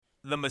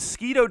The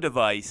mosquito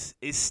device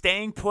is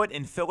staying put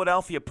in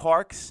Philadelphia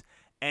parks,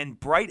 and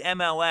Bright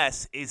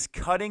MLS is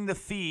cutting the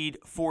feed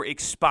for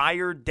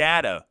expired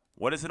data.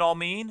 What does it all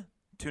mean?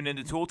 Tune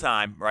into Tool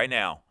Time right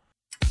now.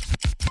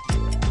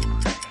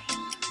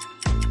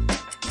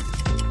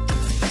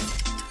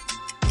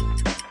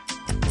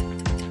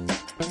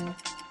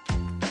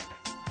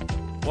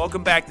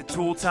 Welcome back to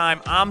Tool Time.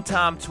 I'm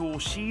Tom Tool.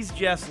 She's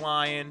Jess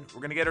Lyon.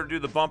 We're going to get her to do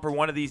the bumper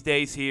one of these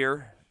days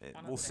here.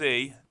 We'll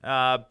see.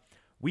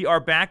 We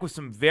are back with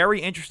some very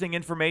interesting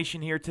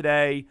information here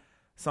today.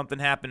 Something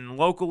happened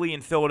locally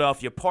in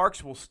Philadelphia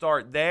parks. We'll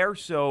start there.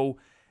 So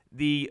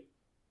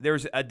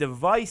there's a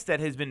device that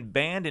has been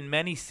banned in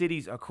many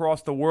cities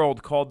across the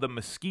world called the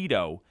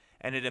Mosquito,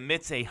 and it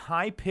emits a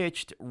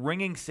high-pitched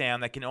ringing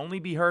sound that can only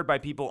be heard by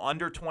people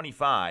under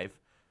 25.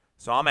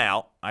 So I'm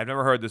out. I've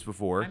never heard this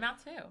before. I'm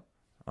out too.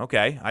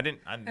 Okay. I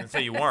didn't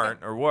say you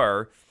weren't or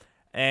were.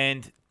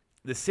 And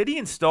the city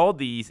installed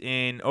these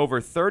in over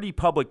 30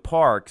 public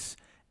parks,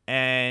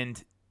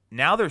 and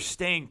now they're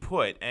staying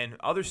put, and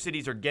other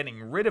cities are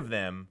getting rid of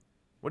them.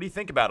 What do you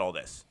think about all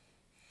this?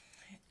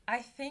 I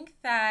think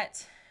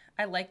that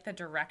I like the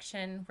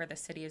direction where the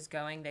city is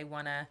going. They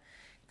want to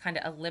kind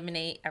of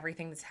eliminate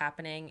everything that's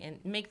happening and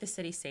make the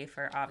city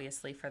safer,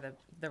 obviously, for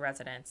the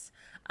residents.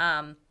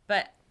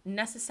 But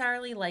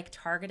necessarily like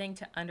targeting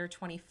to under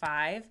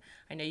 25,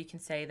 I know you can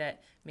say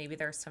that maybe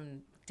there's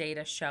some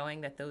data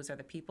showing that those are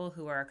the people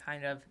who are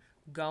kind of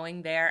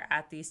going there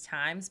at these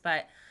times,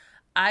 but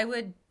I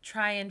would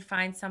try and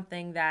find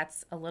something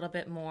that's a little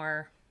bit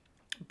more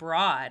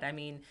broad. I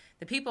mean,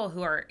 the people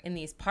who are in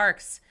these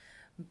parks,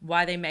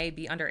 why they may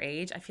be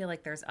underage, I feel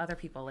like there's other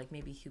people, like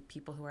maybe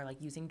people who are like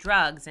using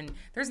drugs, and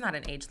there's not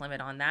an age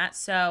limit on that.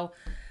 So,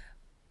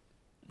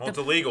 well, it's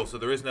illegal, so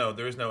there is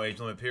no age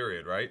limit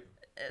period, right?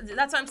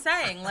 That's what I'm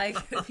saying. Like,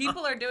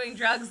 people are doing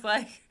drugs,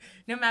 like,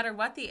 no matter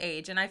what the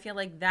age, and I feel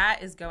like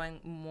that is going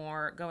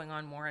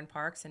on more in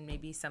parks, and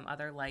maybe some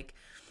other like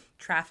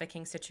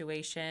trafficking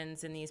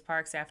situations in these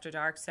parks after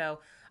dark.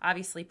 So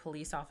obviously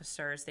police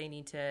officers, they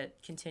need to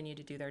continue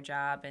to do their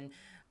job and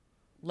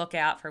look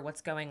out for what's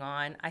going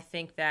on. I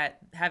think that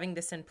having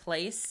this in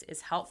place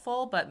is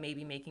helpful, but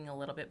maybe making a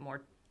little bit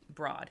more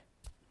broad.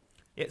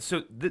 Yeah,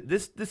 so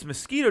this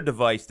mosquito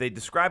device, they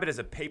describe it as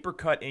a paper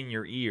cut in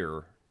your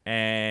ear,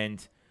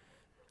 and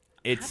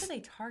it's... How do they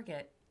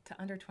target to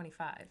under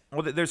 25?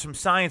 Well, there's some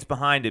science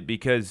behind it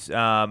because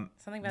something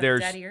about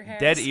there's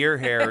dead ear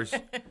hairs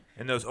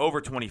in those over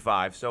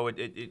 25, so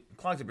it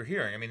clogs up your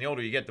hearing. I mean, the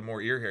older you get, the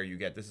more ear hair you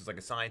get. This is like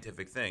a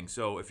scientific thing.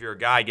 So if you're a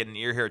guy getting an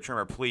ear hair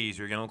trimmer, please,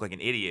 you're going to look like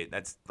an idiot.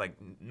 That's like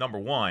number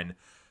one.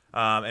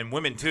 And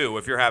women, too,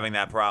 if you're having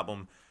that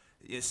problem.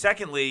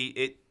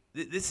 Secondly,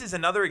 this is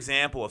another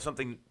example of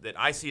something that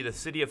I see the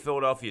city of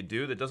Philadelphia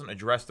do that doesn't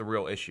address the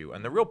real issue.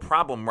 And the real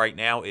problem right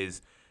now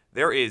is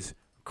there is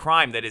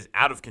crime that is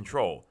out of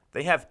control.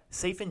 They have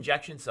safe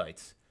injection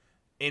sites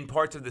in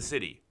parts of the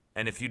city.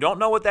 And if you don't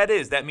know what that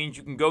is, that means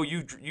you can go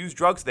use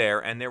drugs there,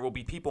 and there will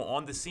be people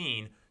on the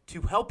scene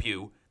to help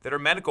you that are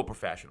medical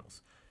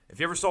professionals. If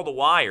you ever saw The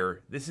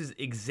Wire, this is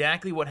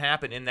exactly what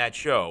happened in that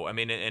show. I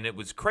mean, and it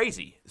was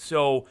crazy.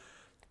 So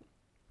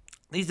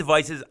these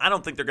devices, I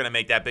don't think they're going to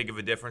make that big of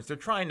a difference. They're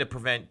trying to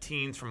prevent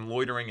teens from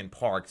loitering in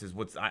parks is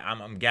what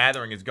I'm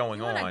gathering is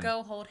going on. You want to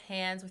go hold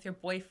hands with your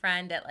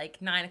boyfriend at like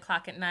 9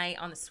 o'clock at night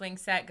on the swing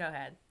set? Go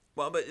ahead.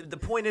 Well, but the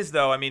point is,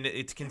 though, I mean,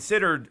 it's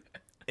considered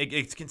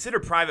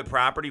private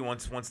property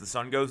once the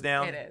sun goes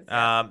down. It is.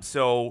 Yeah.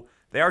 So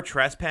they are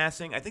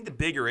trespassing. I think the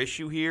bigger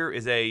issue here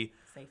is a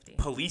Safety.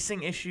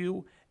 Policing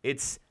issue.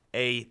 It's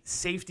a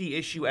safety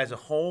issue as a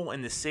whole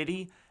in the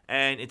city,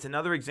 and it's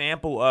another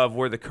example of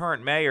where the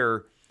current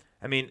mayor.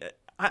 I mean,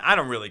 I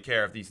don't really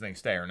care if these things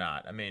stay or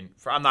not. I mean,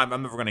 I'm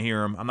never going to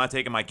hear them. I'm not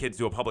taking my kids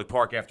to a public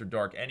park after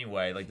dark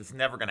anyway. Like, this is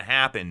never going to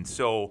happen.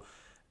 So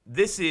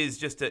this is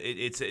just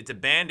it's a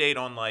Band-Aid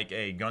on like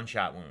a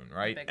gunshot wound,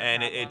 right?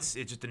 And it's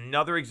just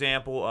another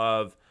example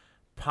of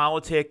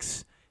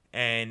politics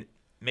and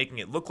making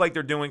it look like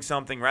they're doing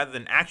something rather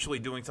than actually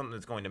doing something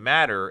that's going to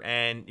matter.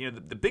 And you know,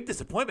 the big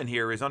disappointment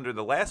here is under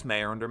the last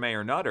mayor, under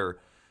Mayor Nutter,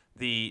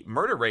 the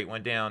murder rate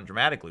went down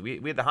dramatically.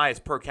 We had the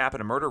highest per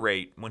capita murder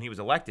rate when he was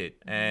elected,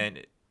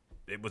 and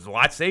it was a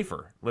lot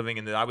safer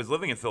I was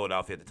living in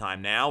Philadelphia at the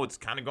time. Now it's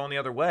kind of going the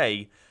other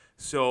way.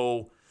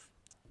 So,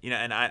 you know,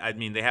 and I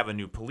mean, they have a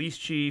new police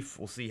chief.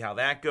 We'll see how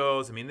that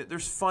goes. I mean,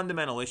 there's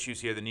fundamental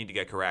issues here that need to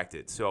get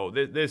corrected. So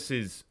this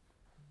is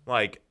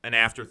like an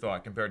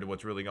afterthought compared to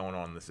what's really going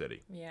on in the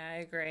city. Yeah, I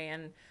agree.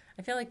 And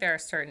I feel like there are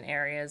certain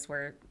areas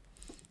where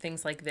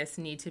things like this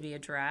need to be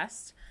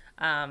addressed.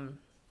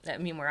 I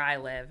mean, where I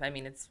live, I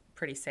mean, it's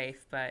pretty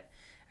safe, but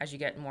as you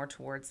get more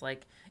towards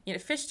like, you know,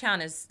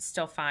 Fishtown is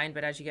still fine,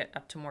 but as you get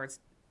up towards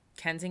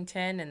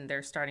Kensington, and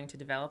they're starting to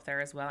develop there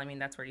as well, I mean,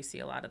 that's where you see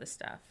a lot of the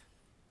stuff.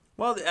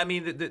 Well, I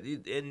mean,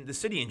 in the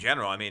city in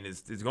general, I mean,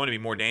 is going to be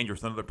more dangerous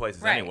than other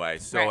places Right. anyway.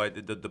 So Right.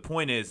 The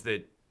point is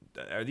that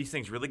are these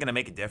things really going to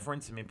make a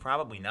difference? I mean,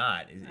 probably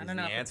not. Is I don't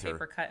know the if answer. a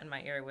paper cut in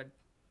my ear would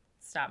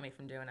stop me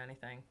from doing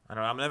anything. I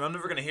don't know. I'm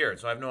never going to hear it,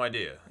 so I have no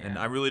idea, and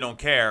Yeah. I really don't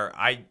care.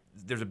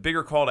 There's a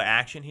bigger call to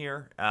action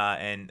here,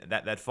 and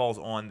that falls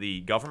on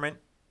the government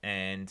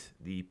and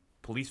the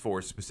police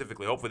force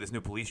specifically. Hopefully, this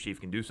new police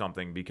chief can do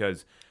something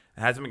because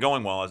it hasn't been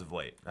going well as of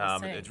late. We'll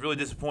see. It's really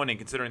disappointing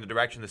considering the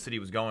direction the city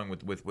was going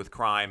with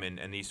crime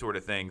and these sort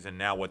of things, and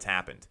now what's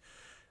happened.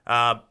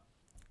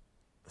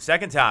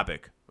 Second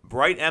topic.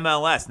 Bright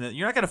MLS. Now,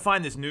 you're not going to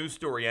find this news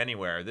story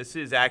anywhere. This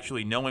is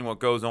actually knowing what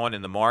goes on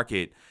in the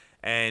market.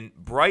 And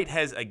Bright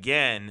has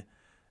again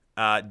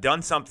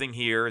done something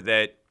here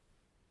that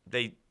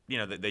they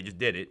just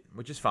did it,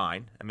 which is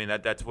fine. I mean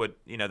that's what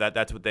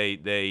that's what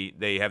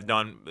they have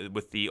done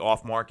with the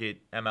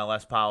off-market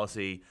MLS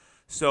policy.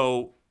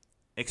 So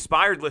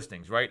expired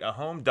listings, right? A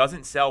home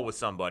doesn't sell with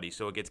somebody,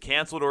 so it gets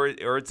canceled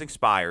or it's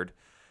expired.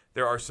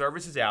 There are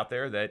services out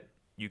there that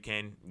you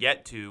can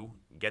get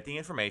the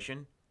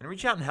information and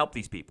reach out and help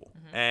these people.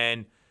 Mm-hmm.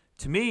 And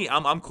to me,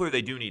 I'm clear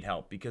they do need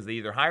help because they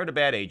either hired a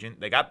bad agent,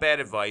 they got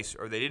bad advice,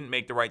 or they didn't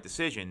make the right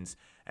decisions.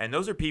 And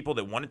those are people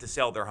that wanted to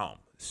sell their home.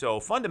 So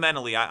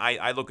fundamentally,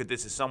 I look at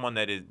this as someone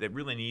that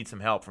really needs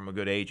some help from a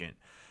good agent.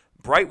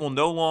 Bright will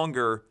no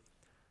longer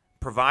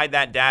provide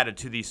that data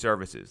to these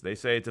services. They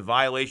say it's a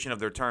violation of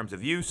their terms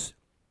of use.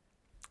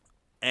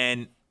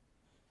 And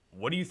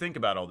what do you think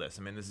about all this?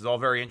 I mean, this is all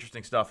very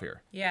interesting stuff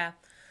here. Yeah.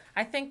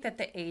 I think that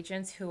the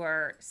agents who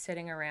are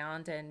sitting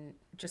around and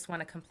just want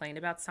to complain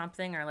about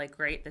something are like,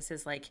 great, this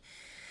is like,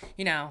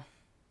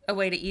 a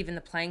way to even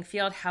the playing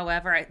field.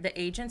 However,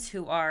 the agents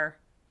who are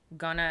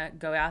going to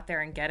go out there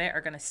and get it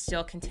are going to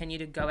still continue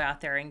to go out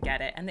there and get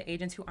it. And the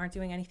agents who aren't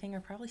doing anything are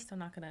probably still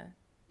not going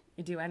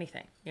to do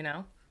anything,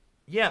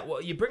 Yeah,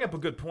 well, you bring up a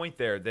good point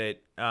there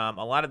that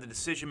a lot of the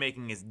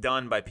decision-making is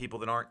done by people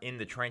that aren't in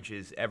the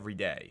trenches every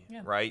day,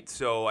 right?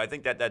 So I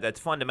think that's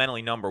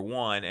fundamentally number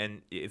one.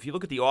 And if you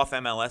look at the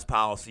off-MLS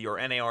policy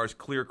or NAR's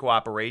clear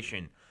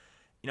cooperation,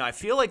 I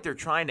feel like they're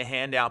trying to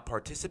hand out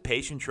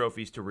participation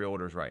trophies to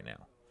realtors right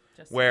now,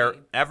 where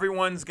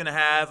everyone's going to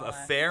have a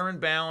fair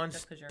and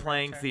balanced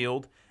playing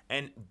field.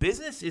 And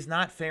business is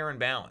not fair and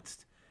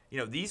balanced.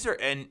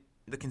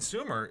 The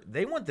consumer,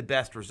 they want the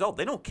best result.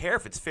 They don't care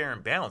if it's fair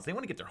and balanced. They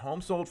want to get their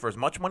home sold for as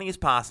much money as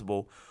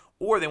possible,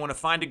 or they want to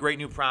find a great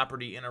new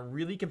property in a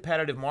really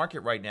competitive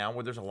market right now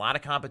where there's a lot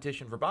of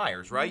competition for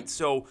buyers, right? Mm-hmm.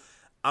 So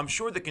I'm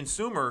sure the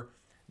consumer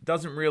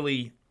doesn't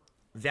really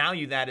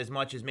value that as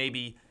much as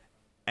maybe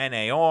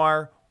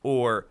NAR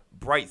or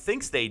Bright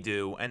thinks they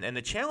do. And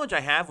the challenge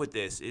I have with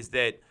this is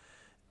that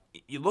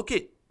you look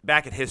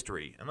back at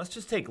history, and let's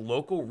just take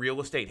local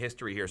real estate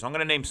history here. So I'm going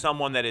to name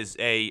someone that is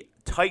a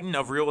titan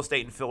of real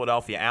estate in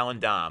Philadelphia,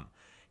 Alan Dom.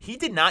 He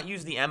did not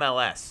use the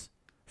MLS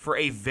for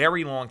a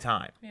very long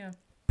time. Yeah.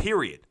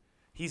 Period.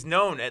 He's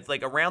known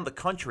around the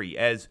country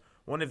as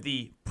one of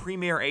the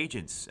premier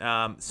agents.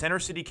 Center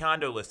City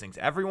condo listings.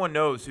 Everyone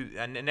knows who,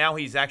 and now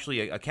he's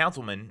actually a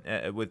councilman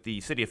with the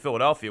city of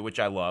Philadelphia, which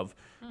I love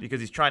because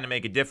he's trying to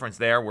make a difference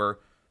there where,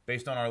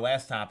 based on our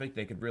last topic,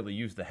 they could really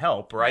use the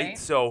help, right?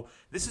 So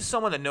this is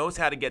someone that knows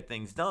how to get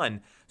things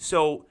done.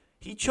 So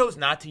he chose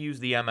not to use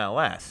the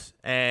MLS,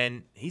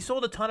 and he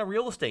sold a ton of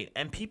real estate,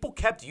 and people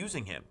kept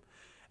using him.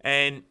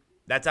 And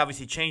that's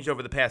obviously changed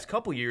over the past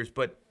couple years,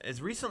 but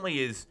as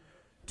recently as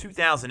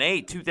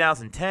 2008,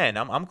 2010,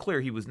 I'm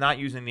clear he was not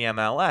using the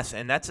MLS,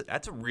 and that's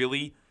a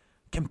really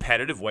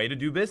competitive way to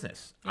do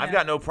business. Yeah. I've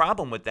got no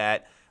problem with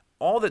that.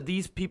 All that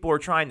these people are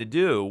trying to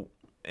do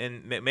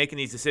and making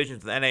these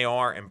decisions with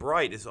NAR and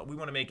Bright is we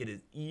want to make it as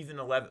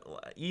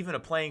even a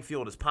playing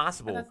field as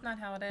possible. But that's not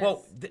how it is.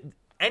 Well,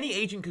 any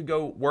agent could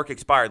go work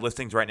expired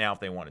listings right now if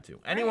they wanted to.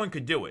 Anyone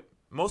could do it.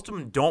 Most of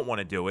them don't want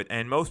to do it,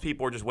 and most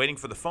people are just waiting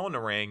for the phone to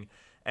ring,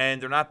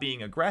 and they're not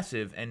being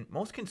aggressive. And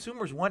most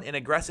consumers want an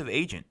aggressive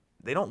agent.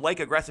 They don't like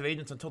aggressive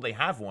agents until they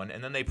have one,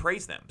 and then they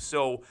praise them.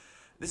 So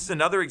this is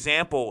another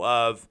example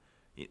of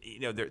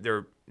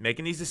they're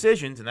making these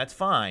decisions, and that's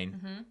fine.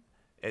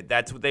 Mm-hmm.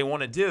 That's what they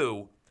want to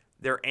do.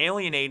 They're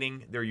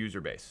alienating their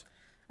user base.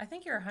 I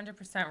think you're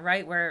 100%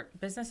 right, where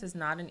business is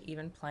not an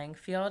even playing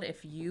field.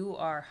 If you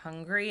are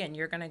hungry and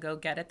you're going to go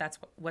get it, that's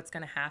what's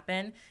going to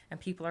happen. And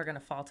people are going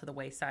to fall to the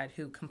wayside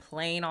who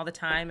complain all the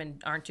time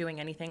and aren't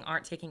doing anything,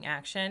 aren't taking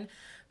action.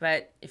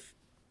 But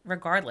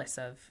regardless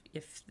of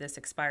if this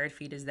expired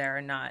feed is there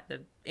or not,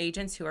 the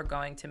agents who are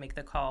going to make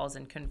the calls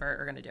and convert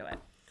are going to do it.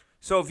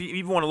 So if you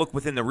even want to look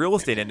within the real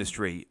estate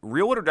industry,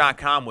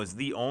 Realtor.com was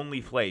the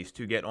only place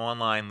to get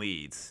online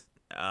leads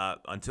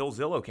until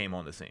Zillow came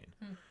on the scene.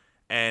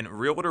 And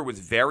Realtor was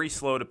very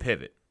slow to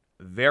pivot,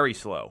 very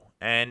slow.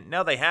 And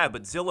now they have,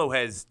 but Zillow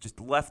has just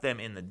left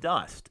them in the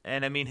dust.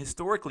 And, I mean,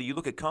 historically, you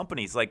look at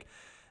companies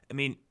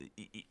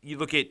you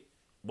look at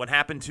what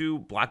happened to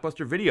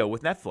Blockbuster Video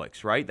with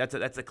Netflix, right? That's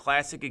a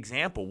classic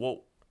example.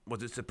 Well,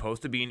 was it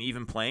supposed to be an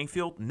even playing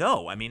field?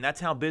 No. I mean,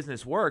 that's how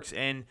business works.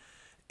 And,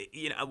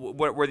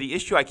 where the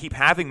issue I keep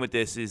having with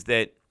this is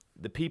that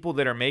the people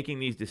that are making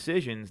these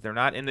decisions, they're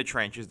not in the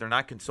trenches. They're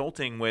not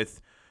consulting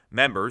with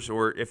members,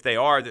 or if they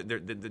are,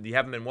 they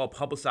haven't been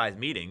well-publicized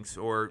meetings,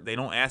 or they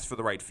don't ask for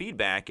the right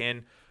feedback.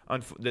 And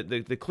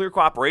the clear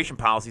cooperation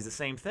policy is the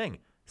same thing.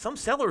 some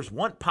sellers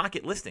want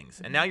pocket listings,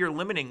 and now you're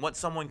limiting what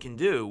someone can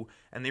do,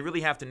 and they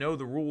really have to know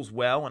the rules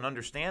well and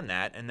understand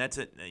that. And that's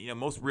it.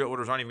 Most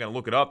realtors aren't even going to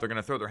look it up. They're going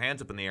to throw their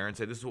hands up in the air and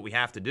say, this is what we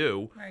have to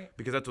do,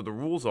 because that's what the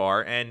rules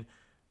are. And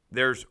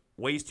there's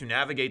ways to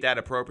navigate that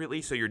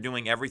appropriately, so you're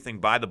doing everything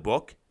by the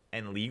book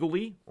and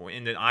legally, or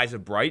in the eyes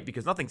of Bright,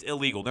 because nothing's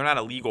illegal. They're not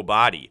a legal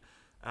body.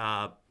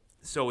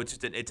 So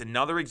it's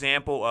another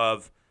example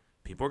of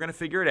people are going to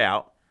figure it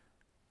out.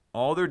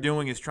 All they're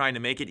doing is trying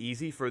to make it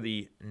easy for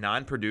the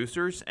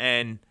non-producers,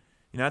 and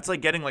it's like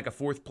getting like a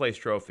fourth-place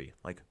trophy.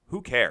 Like,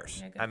 who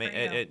cares? Yeah,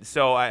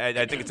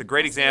 I think it's a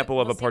great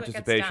example of a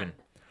participation.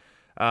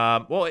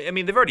 Well, I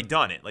mean, they've already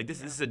done it. Like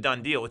this is a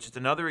done deal. It's just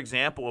another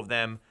example of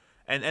them,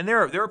 and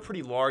they're a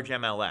pretty large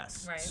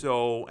MLS. Right.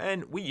 So,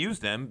 and we use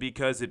them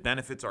because it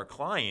benefits our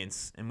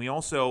clients, and we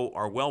also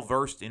are well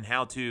versed in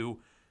how to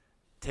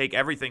take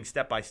everything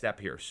step by step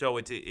here. So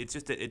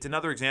it's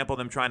another example of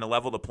them trying to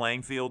level the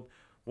playing field.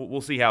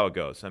 We'll see how it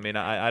goes. I mean,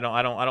 I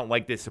don't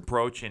like this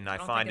approach, and I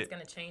find it's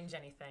going to change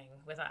anything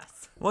with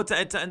us. Well,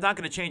 it's not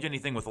going to change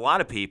anything with a lot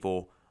of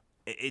people.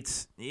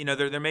 It's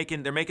they're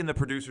making the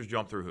producers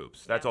jump through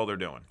hoops. That's all they're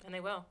doing. And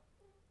they will.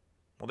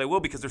 Well, they will,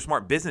 because they're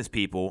smart business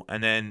people,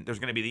 and then there's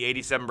going to be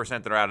the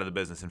 87% that are out of the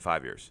business in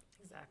 5 years.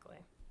 Exactly.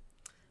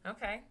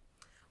 Okay.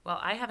 Well,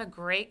 I have a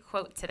great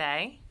quote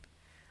today.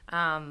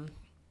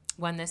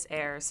 When this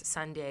airs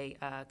Sunday,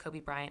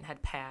 Kobe Bryant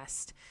had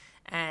passed.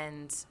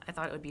 And I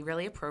thought it would be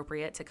really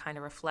appropriate to kind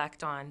of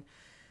reflect on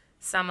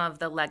some of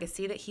the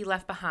legacy that he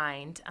left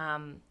behind.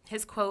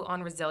 His quote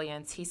on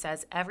resilience, he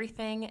says,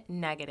 "Everything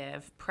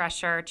negative,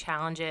 pressure,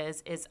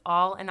 challenges is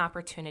all an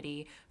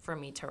opportunity for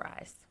me to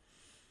rise."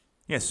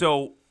 Yeah,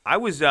 so I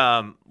was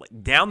down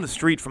the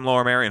street from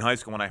Lower Merion High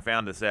School when I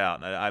found this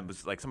out. And I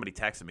was like, somebody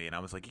texted me, and I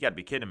was like, you got to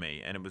be kidding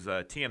me. And it was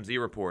a TMZ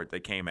report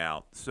that came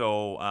out.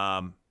 So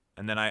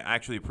and then I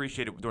actually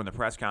appreciated during the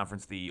press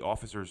conference, the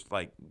officers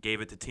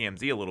gave it to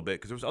TMZ a little bit,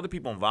 because there was other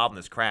people involved in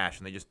this crash,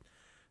 and they just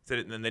said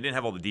it, and they didn't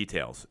have all the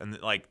details. And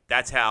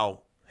that's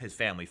how his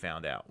family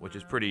found out, which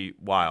is pretty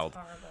wild.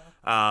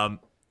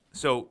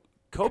 So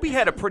Kobe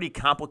had a pretty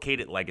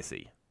complicated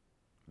legacy,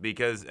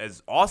 because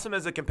as awesome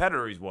as a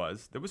competitor he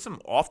was, there was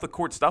some off the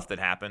court stuff that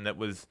happened that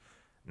was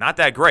not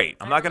that great.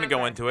 I'm not going to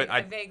go into it.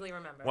 I vaguely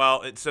remember.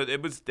 Well,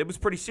 it was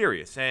pretty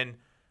serious, and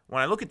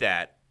when I look at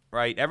that.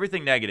 Right,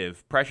 everything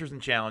negative, pressures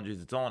and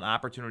challenges, it's all an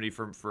opportunity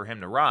for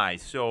him to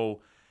rise.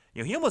 So,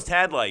 he almost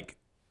had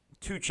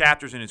 2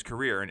 chapters in his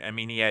career. And I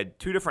mean, he had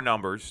 2 different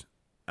numbers,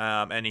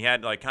 and he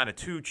had kind of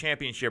 2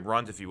 championship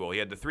runs, if you will. He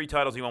had the 3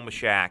 titles he won with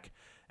Shaq,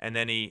 and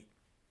then he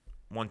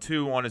won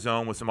 2 on his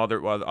own with some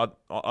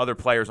other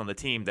players on the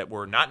team that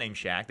were not named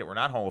Shaq, that were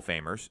not Hall of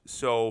Famers.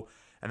 So,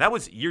 and that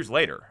was years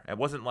later. It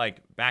wasn't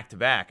back to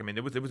back. I mean,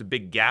 there was a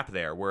big gap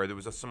there where there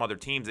was some other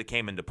teams that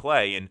came into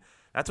play, and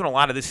that's when a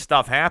lot of this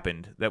stuff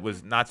happened that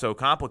was not so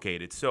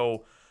complicated.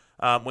 So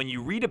when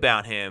you read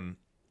about him,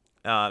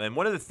 and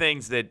one of the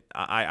things that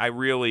I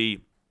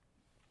really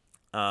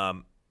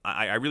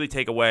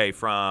take away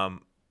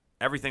from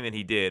everything that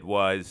he did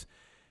was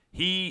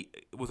he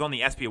was on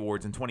the ESPY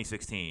Awards in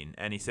 2016,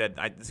 and he said,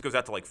 this goes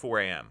out to 4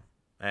 a.m.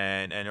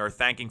 and or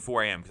thanking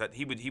 4 a.m. because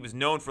he was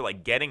known for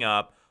getting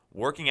up,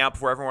 working out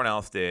before everyone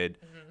else did.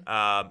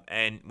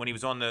 And when he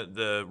was on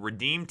the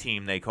Redeem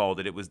team, they called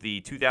it. It was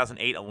the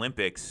 2008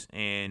 Olympics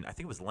in, I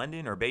think it was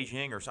London or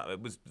Beijing or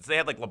something. They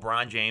had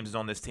LeBron James is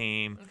on this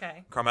team,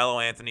 Carmelo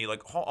Anthony,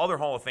 other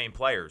Hall of Fame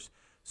players.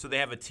 So they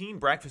have a team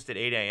breakfast at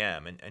 8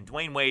 a.m. And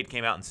Dwayne Wade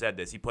came out and said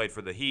this. He played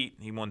for the Heat.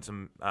 He won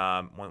some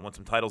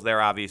titles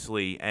there,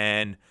 obviously.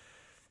 And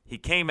he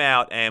came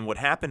out, and what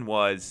happened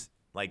was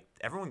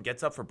everyone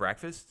gets up for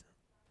breakfast,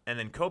 and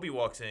then Kobe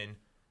walks in,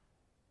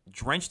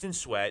 drenched in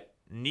sweat.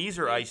 Knees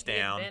are iced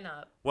down.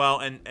 Well,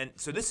 and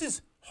so this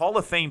is Hall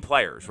of Fame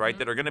players, right,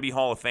 that are going to be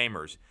Hall of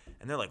Famers.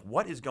 And they're like,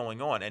 what is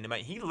going on? And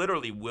he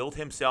literally willed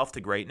himself to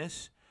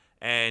greatness.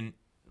 And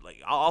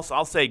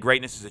I'll say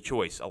greatness is a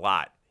choice a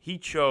lot. He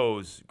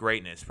chose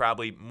greatness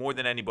probably more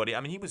than anybody.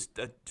 I mean, he was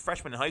a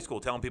freshman in high school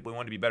telling people he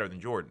wanted to be better than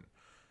Jordan.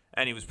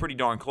 And he was pretty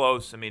darn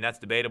close. I mean, that's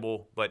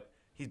debatable, but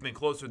he's been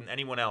closer than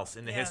anyone else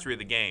in the history of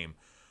the game.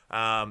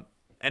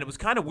 And it was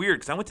kind of weird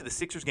because I went to the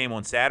Sixers game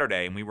on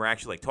Saturday, and we were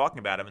actually talking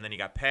about him, and then he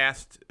got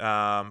passed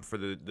for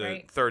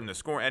the third in the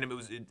score, and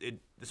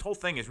this whole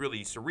thing is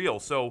really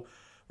surreal. So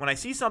when I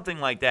see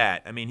something like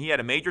that, I mean, he had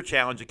a major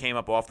challenge that came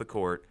up off the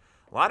court,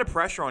 a lot of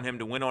pressure on him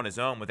to win on his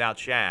own without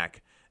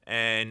Shaq,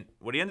 and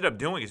what he ended up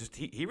doing is just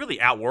he really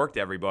outworked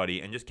everybody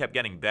and just kept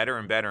getting better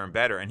and better and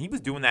better, and he was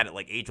doing that at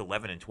age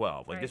 11 and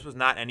 12. This was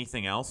not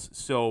anything else.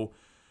 So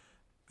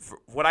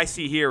what I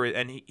see here,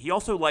 and he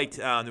also liked,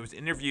 there was an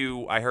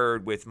interview I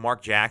heard with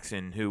Mark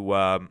Jackson, who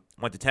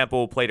went to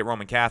Temple, played at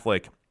Roman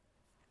Catholic,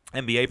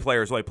 NBA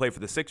player, so he played for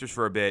the Sixers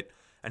for a bit,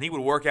 and he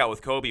would work out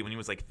with Kobe when he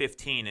was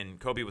 15, and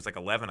Kobe was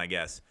 11, I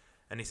guess.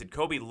 And he said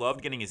Kobe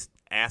loved getting his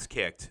ass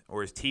kicked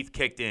or his teeth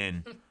kicked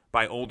in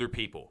by older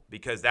people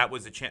because that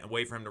was a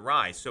way for him to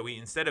rise. So he,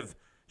 instead of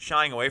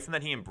shying away from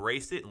that, he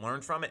embraced it and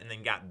learned from it and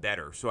then got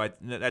better. So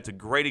that's a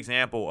great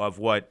example of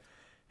what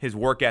his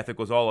work ethic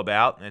was all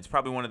about, and it's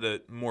probably one of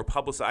the more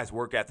publicized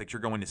work ethics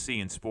you're going to see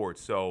in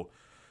sports. So,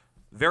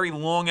 very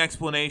long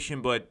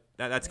explanation, but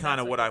that's kind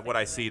of what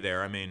I see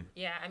there. I mean,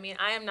 yeah, I mean,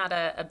 I am not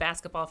a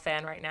basketball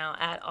fan right now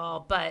at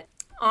all, but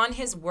on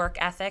his work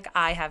ethic,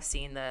 I have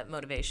seen the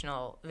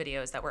motivational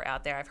videos that were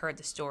out there. I've heard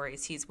the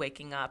stories. He's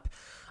waking up,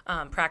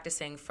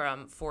 practicing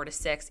from 4 to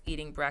 6,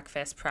 eating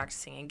breakfast,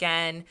 practicing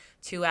again,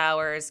 2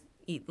 hours,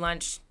 eat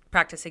lunch,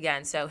 practice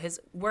again. So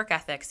his work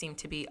ethic seemed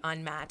to be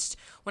unmatched.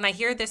 When I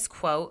hear this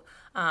quote,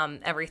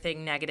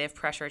 everything negative,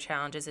 pressure,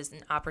 challenges is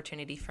an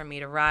opportunity for me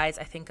to rise,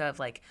 I think of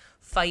like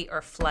fight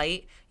or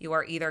flight. You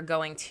are either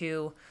going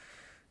to,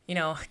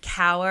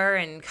 cower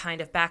and kind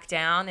of back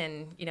down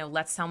and,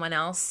 let someone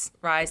else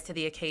rise to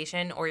the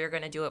occasion, or you're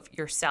going to do it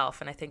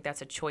yourself. And I think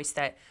that's a choice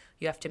that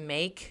you have to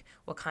make.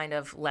 What kind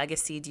of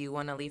legacy do you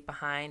want to leave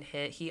behind?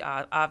 He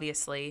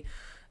obviously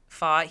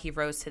fought, he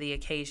rose to the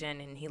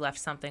occasion, and he left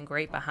something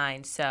great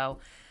behind. So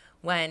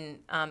when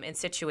in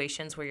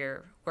situations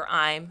where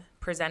I'm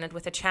presented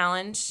with a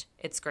challenge,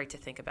 it's great to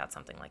think about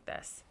something like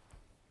this.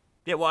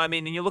 Yeah, well, I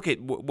mean, and you look at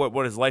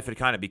what his life had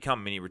kind of become.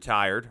 I mean, he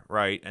retired,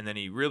 right? And then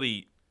he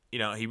really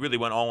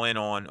went all in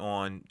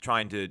on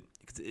trying to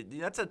 –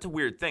 that's a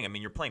weird thing. I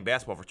mean, you're playing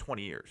basketball for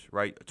 20 years,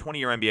 right? A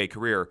 20-year NBA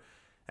career,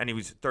 and he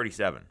was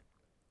 37.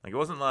 Like, it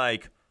wasn't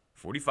like –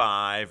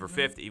 45 or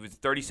 50. He was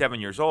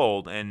 37 years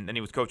old, and then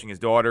he was coaching his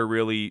daughter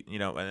really,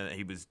 and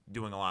he was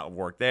doing a lot of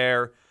work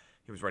there.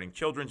 He was writing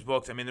children's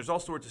books. I mean, there's all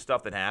sorts of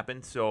stuff that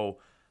happened. So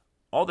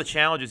all the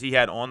challenges he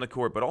had on the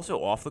court, but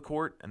also off the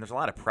court, and there's a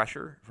lot of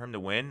pressure for him to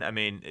win. I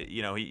mean,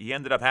 he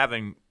ended up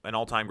having an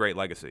all-time great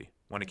legacy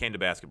when it came to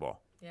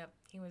basketball. Yep,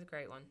 he was a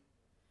great one.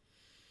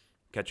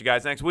 Catch you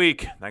guys next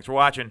week. Thanks for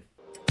watching.